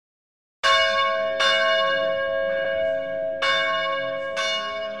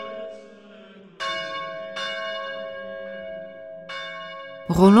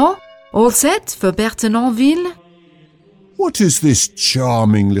Roland, all set for Berthenonville? What is this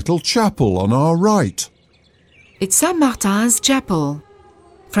charming little chapel on our right? It's Saint-Martin's chapel.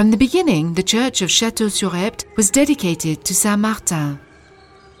 From the beginning, the church of Château-sur-Epte was dedicated to Saint-Martin.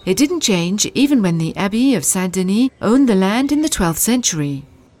 It didn't change even when the Abbey of Saint-Denis owned the land in the 12th century.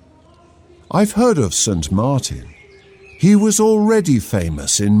 I've heard of St. Martin. He was already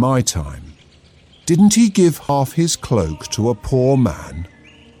famous in my time. Didn't he give half his cloak to a poor man?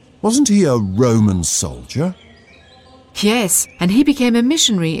 Wasn't he a Roman soldier? Yes, and he became a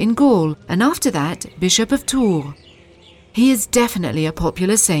missionary in Gaul and after that, Bishop of Tours. He is definitely a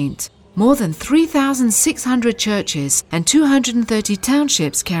popular saint. More than 3,600 churches and 230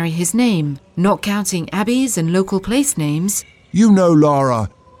 townships carry his name, not counting abbeys and local place names. You know, Lara,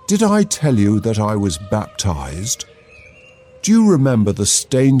 did I tell you that I was baptized? Do you remember the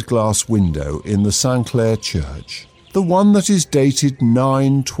stained glass window in the Saint Clair Church? The one that is dated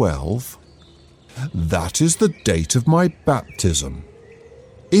 9/12? That is the date of my baptism.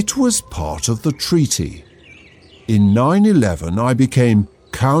 It was part of the treaty. In 911 I became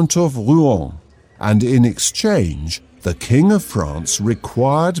Count of Rouen, and in exchange the King of France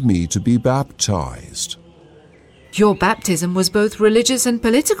required me to be baptized. Your baptism was both religious and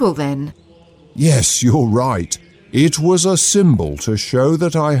political then. Yes, you're right. It was a symbol to show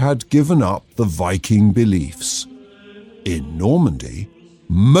that I had given up the Viking beliefs. In Normandy,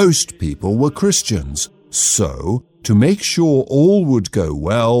 most people were Christians, so to make sure all would go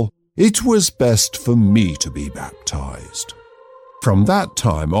well, it was best for me to be baptized. From that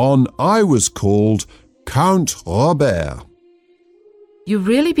time on, I was called Count Robert. You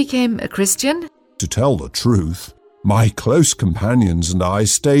really became a Christian? To tell the truth, my close companions and I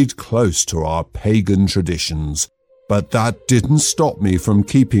stayed close to our pagan traditions, but that didn't stop me from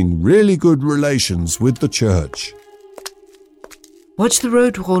keeping really good relations with the church. Watch the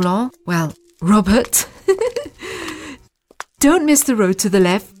road, Roland. Well, Robert. Don't miss the road to the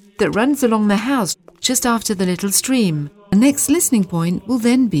left that runs along the house just after the little stream. The next listening point will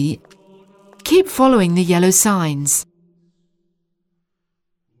then be keep following the yellow signs.